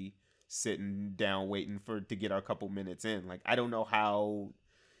three sitting down waiting to get our couple minutes in, like, I don't know how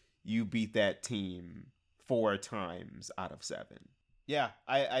you beat that team 4 times out of 7. Yeah,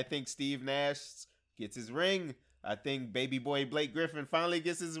 I think Steve Nash gets his ring. I think baby boy Blake Griffin finally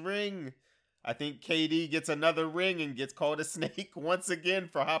gets his ring. I think KD gets another ring and gets called a snake once again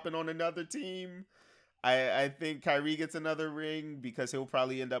for hopping on another team. I think Kyrie gets another ring because he'll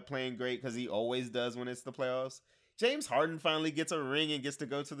probably end up playing great because he always does when it's the playoffs. James Harden finally gets a ring and gets to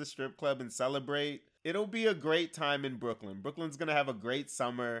go to the strip club and celebrate. It'll be a great time in Brooklyn. Brooklyn's going to have a great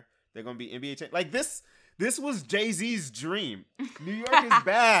summer. They're going to be NBA champions. Like, this was Jay-Z's dream. New York is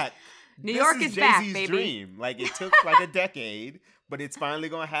back. New York is back, Jay-Z's baby. dream. Like, it took like a decade, but it's finally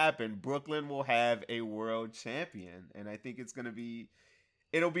going to happen. Brooklyn will have a world champion. And I think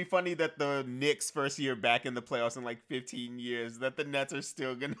it'll be funny that the Knicks' first year back in the playoffs in like 15 years, that the Nets are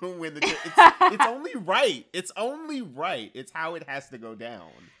still going to win the it's only right. It's only right. It's how it has to go down.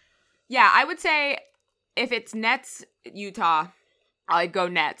 Yeah, I would say if it's Nets, Utah, I'd go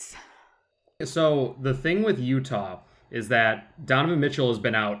Nets. So the thing with Utah is that Donovan Mitchell has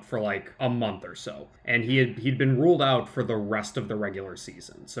been out for like a month or so, and he'd been ruled out for the rest of the regular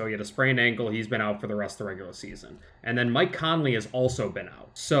season. So he had a sprained ankle. He's been out for the rest of the regular season. And then Mike Conley has also been out.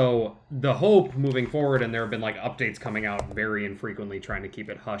 So the hope moving forward, and there have been like updates coming out very infrequently trying to keep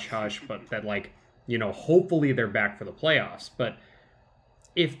it hush-hush, but that like, you know, hopefully they're back for the playoffs. But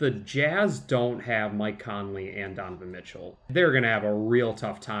if the Jazz don't have Mike Conley and Donovan Mitchell, they're going to have a real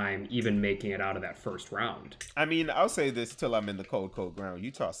tough time even making it out of that first round. I mean, I'll say this till I'm in the cold ground.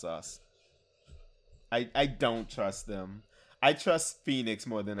 Utah sus. I don't trust them. I trust Phoenix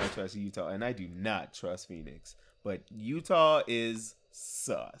more than I trust Utah, and I do not trust Phoenix. But Utah is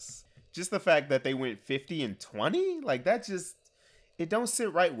sus. Just the fact that they went 50-20, like that just... It don't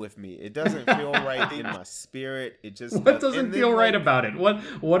sit right with me. It doesn't feel right in my spirit. It just what doesn't feel right about it?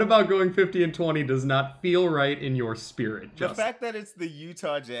 What about going 50-20 does not feel right in your spirit? The fact that it's the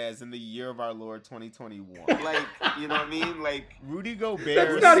Utah Jazz in the year of our Lord 2021. Like, you know what I mean? Like, Rudy Gobert.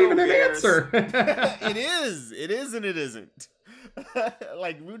 That's not even an answer. It is. It is and it isn't.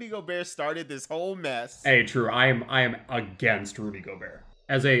 Like, Rudy Gobert started this whole mess. Hey, true. I am against Rudy Gobert.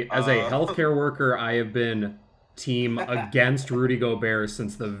 As a healthcare worker, I have been team against Rudy Gobert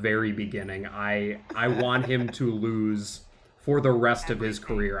since the very beginning. I want him to lose for the rest of his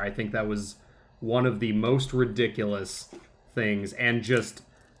career. I think that was one of the most ridiculous things and just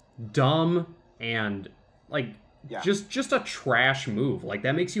dumb and like just a trash move. Like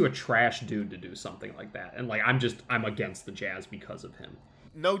that makes you a trash dude to do something like that. And like I'm against the Jazz because of him.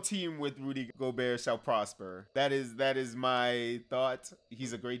 No team with Rudy Gobert shall prosper. That is my thought.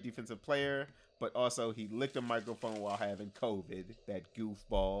 He's a great defensive player. But also, he licked a microphone while having COVID, that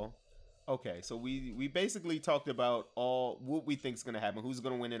goofball. Okay, so we basically talked about all what we think is going to happen, who's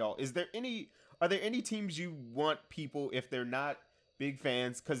going to win it all. Are there any teams you want people, if they're not big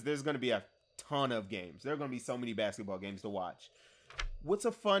fans, because there's going to be a ton of games. There are going to be so many basketball games to watch. What's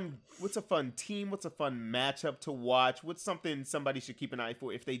a fun team? What's a fun matchup to watch? What's something somebody should keep an eye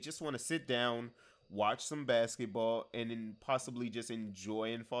for if they just want to sit down, watch some basketball, and then possibly just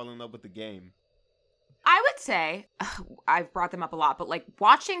enjoy and fall in love with the game? I would say, I've brought them up a lot, but like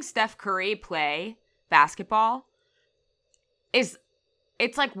watching Steph Curry play basketball it's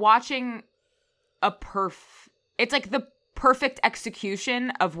like watching it's like the perfect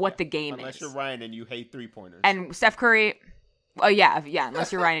execution of what the game unless is. Unless you're Ryan and you hate three-pointers. And Steph Curry, oh yeah,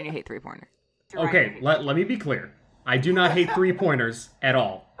 unless you're Ryan and you hate three-pointer. Okay, let me be clear. I do not hate three-pointers at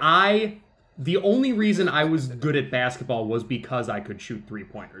all. The only reason I was good at basketball was because I could shoot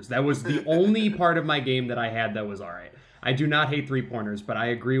three-pointers. That was the only part of my game that I had that was all right. I do not hate three-pointers, but I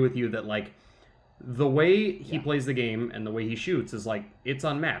agree with you that, like, the way he plays the game and the way he shoots is, like, it's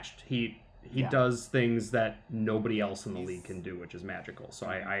unmatched. He does things that nobody else in the league can do, which is magical. So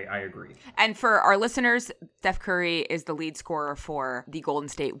I agree. And for our listeners, Steph Curry is the lead scorer for the Golden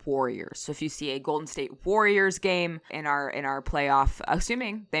State Warriors. So if you see a Golden State Warriors game in our playoff,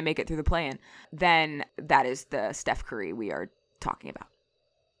 assuming they make it through the play-in, then that is the Steph Curry we are talking about.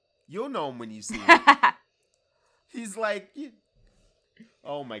 You'll know him when you see him. He's like,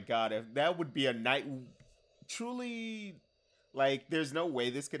 oh my God, if that would be a night. Truly, like, there's no way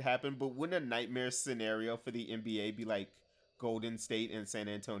this could happen, but wouldn't a nightmare scenario for the NBA be like Golden State and San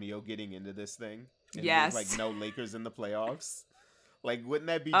Antonio getting into this thing? And yes. There's like no Lakers in the playoffs. Like, wouldn't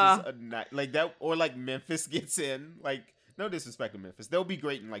that be just a night like that? Or like Memphis gets in. Like, no disrespect to Memphis, they'll be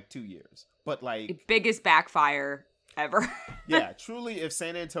great in like 2 years. But like, the biggest backfire ever. Yeah, truly, if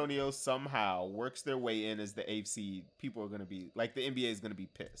San Antonio somehow works their way in as the 8th seed, people are going to be, like, the NBA is going to be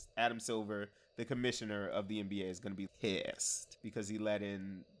pissed. Adam Silver, the commissioner of the NBA, is going to be pissed because he let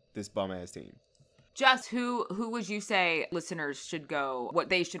in this bum-ass team. Just who would you say listeners should go, what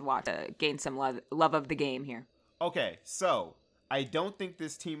they should watch to gain some love of the game here? Okay, so I don't think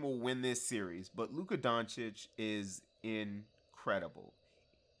this team will win this series, but Luka Doncic is incredible.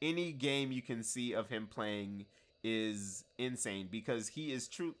 Any game you can see of him playing is insane because he is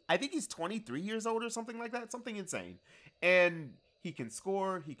true. I think he's 23 years old or something like that, something insane. And he can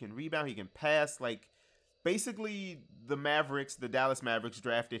score, he can rebound, he can pass. Like, basically, the Dallas Mavericks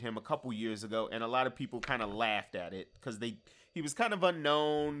drafted him a couple years ago, and a lot of people kind of laughed at it because he was kind of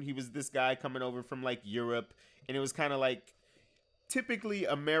unknown. He was this guy coming over from, like, Europe, and it was kind of like, typically,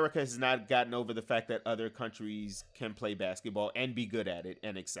 America has not gotten over the fact that other countries can play basketball and be good at it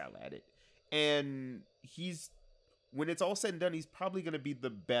and excel at it. And when it's all said and done, he's probably going to be the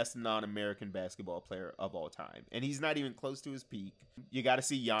best non-American basketball player of all time. And he's not even close to his peak. You got to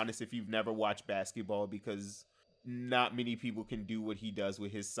see Giannis if you've never watched basketball because not many people can do what he does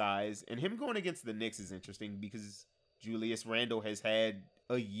with his size. And him going against the Knicks is interesting because Julius Randle has had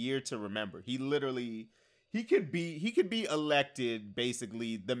a year to remember. He could be elected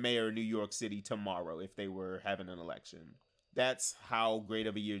basically the mayor of New York City tomorrow if they were having an election. That's how great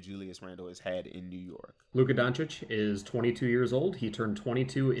of a year Julius Randle has had in New York. Luka Doncic is 22 years old. He turned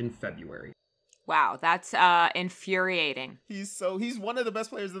 22 in February. Wow, that's infuriating. He's one of the best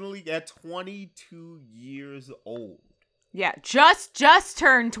players in the league at 22 years old. Yeah, just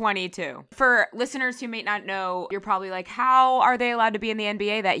turned 22. For listeners who may not know, you're probably like, how are they allowed to be in the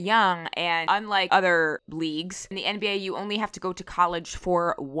NBA that young? And unlike other leagues, in the NBA, you only have to go to college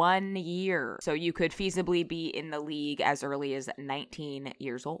for 1 year. So you could feasibly be in the league as early as 19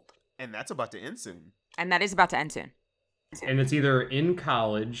 years old. And that's about to end soon. And that is about to end soon. And it's either in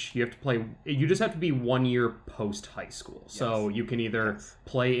college, you just have to be 1 year post high school. So you can either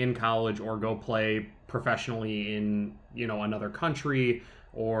play in college or go play professionally in, another country,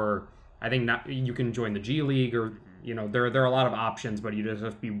 or I think you can join the G League, or, there are a lot of options, but you just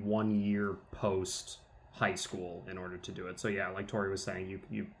have to be 1 year post high school in order to do it. So yeah, like Tori was saying,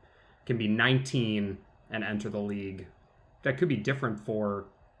 you can be 19 and enter the league. That could be different for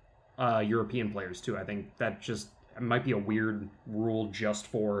European players too. I think that it might be a weird rule just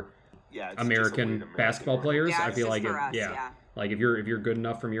for American basketball players. Yeah, I feel like like if you're good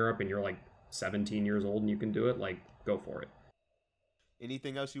enough from Europe and you're like 17 years old and you can do it, like, go for it.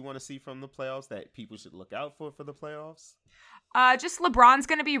 Anything else you want to see from the playoffs that people should look out for the playoffs? Just LeBron's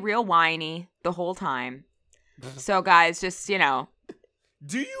gonna be real whiny the whole time. So guys, just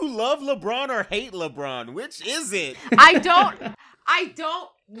Do you love LeBron or hate LeBron? Which is it? I don't know.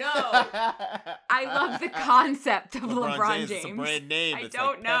 I love the concept of LeBron James. It's a brand name. I it's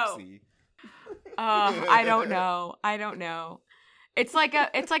don't like know. Pepsi. I don't know. It's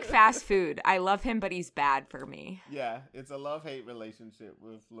like fast food. I love him, but he's bad for me. Yeah, it's a love-hate relationship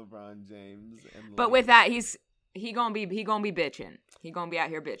with LeBron James. But with that, he gonna be bitching. He gonna be out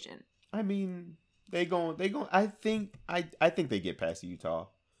here bitching. I mean, they going. I think they get past Utah,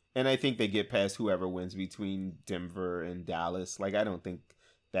 and I think they get past whoever wins between Denver and Dallas. Like, I don't think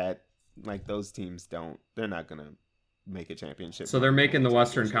that like those teams they're not gonna make a championship. So they're making the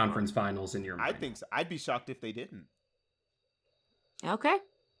Western Conference Finals in your mind. I think so. I'd be shocked if they didn't. Okay.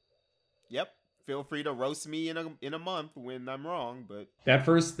 Yep. Feel free to roast me in a month when I'm wrong, but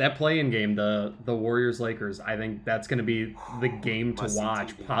that play-in game, the Warriors Lakers, I think that's going to be the game to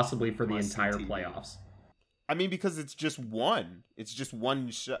watch, possibly for the entire playoffs. I mean, because it's just one. It's just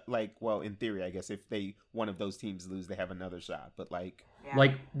one shot. Like, well, in theory, I guess if one of those teams lose, they have another shot. But like,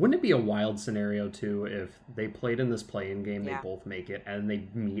 wouldn't it be a wild scenario too if they played in this play-in game, they both make it, and they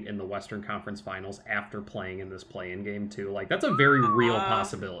meet in the Western Conference Finals after playing in this play-in game too? Like, that's a very real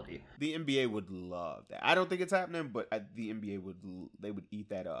possibility. The NBA would love that. I don't think it's happening, but the NBA would eat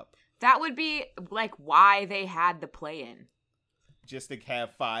that up. That would be like why they had the play-in. Just to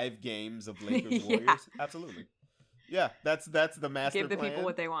have 5 games of Lakers Warriors? Absolutely. Yeah, that's the master plan. Give the people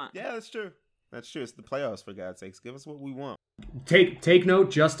what they want. Yeah, that's true. That's true. It's the playoffs, for God's sakes. Give us what we want. Take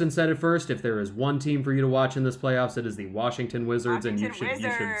note, Justin said it first. If there is one team for you to watch in this playoffs, it is the Washington Wizards, and you should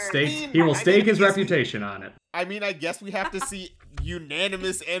stake. He will stake his reputation on it. I mean, I guess we have to see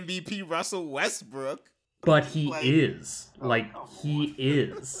unanimous MVP Russell Westbrook. But he is. He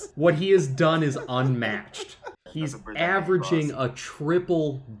is. What he has done is unmatched. He's averaging a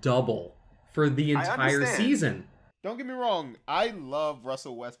triple-double for the entire season. Don't get me wrong. I love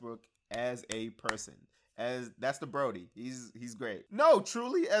Russell Westbrook as a person. That's the Brody. He's great. No,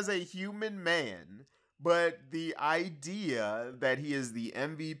 truly as a human man. But the idea that he is the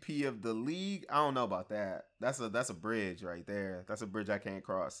MVP of the league, I don't know about that. That's a bridge right there. That's a bridge I can't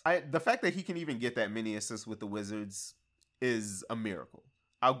cross. The fact that he can even get that many assists with the Wizards is a miracle.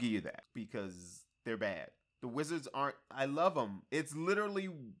 I'll give you that, because they're bad. The Wizards aren't. I love them. It's literally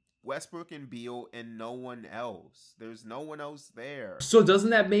Westbrook and Beal and no one else. There's no one else there. So doesn't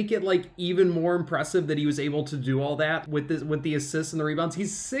that make it like even more impressive that he was able to do all that with the assists and the rebounds?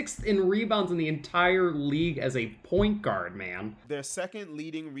 He's 6th in rebounds in the entire league as a point guard, man. Their second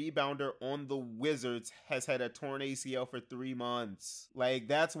leading rebounder on the Wizards has had a torn ACL for 3 months. Like,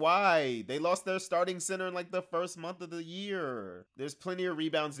 that's why they lost their starting center in like the first month of the year. There's plenty of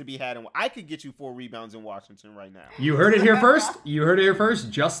rebounds to be had, and I could get you 4 rebounds in Washington right now. You heard it here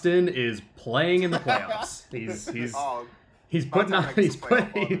first. Justin is playing in the playoffs. He's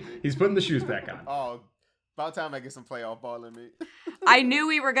putting the shoes back on. Oh, about time I get some playoff ball in me. I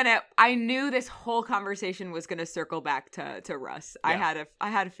knew this whole conversation was gonna circle back to Russ. Yeah. I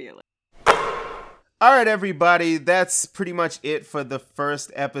had a feeling. All right, everybody, that's pretty much it for the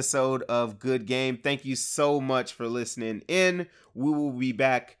first episode of Good Game. Thank you so much for listening in. We will be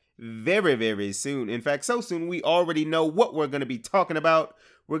back very, very soon. In fact, so soon we already know what we're going to be talking about.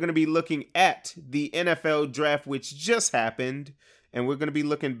 We're going to be looking at the NFL draft, which just happened, and we're going to be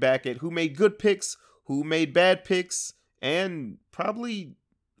looking back at who made good picks, who made bad picks, and probably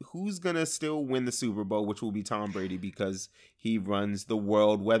who's going to still win the Super Bowl, which will be Tom Brady, because he runs the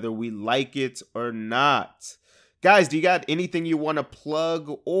world, whether we like it or not. Guys, do you got anything you want to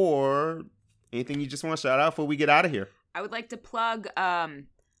plug or anything you just want to shout out before we get out of here? I would like to plug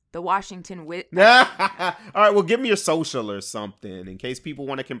the Washington All right, well, give me your social or something in case people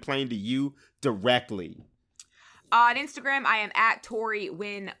want to complain to you directly. On Instagram, I am at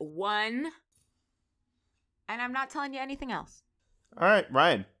ToriWin1. And I'm not telling you anything else. All right,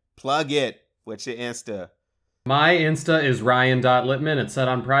 Ryan, plug it. What's your Insta? My Insta is ryan.littman. It's set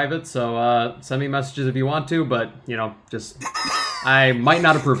on private, so send me messages if you want to, but, just I might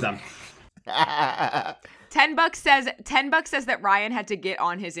not approve them. $10 says that Ryan had to get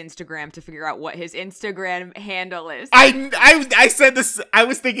on his Instagram to figure out what his Instagram handle is. I said this. I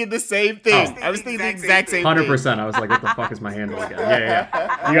was thinking the same thing. I was thinking the exact same 100%. thing. 100%. I was like, what the fuck is my handle again?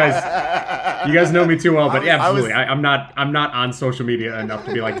 Yeah. You guys know me too well, but absolutely. I'm not on social media enough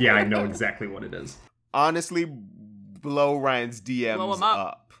to be like, yeah, I know exactly what it is. Honestly, blow Ryan's DMs blow him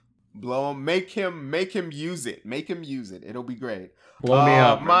up. Blow him. Make him use it. Make him use it. It'll be great. Blow me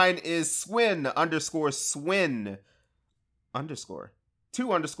up. Mine is Swin_Swin_.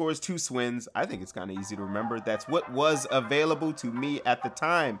 2 underscores, 2 Swins. I think it's kind of easy to remember. That's what was available to me at the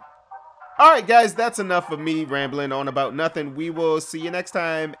time. All right, guys, that's enough of me rambling on about nothing. We will see you next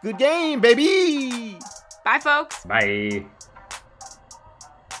time. Good game, baby. Bye, folks. Bye.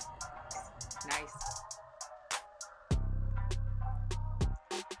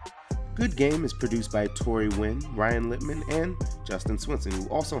 Good Game is produced by Tori Wynn, Ryan Littman, and Justin Swinson, who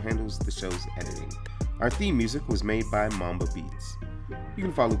also handles the show's editing. Our theme music was made by Mamba Beats. You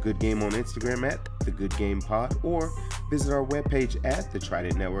can follow Good Game on Instagram at The Good Game Pod or Visit our webpage at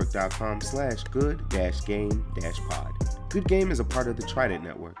thetridentnetwork.com/good-game-pod. Good Game is a part of the Trident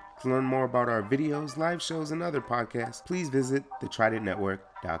Network. To learn more about our videos, live shows, and other podcasts, please visit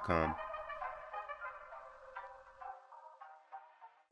thetridentnetwork.com.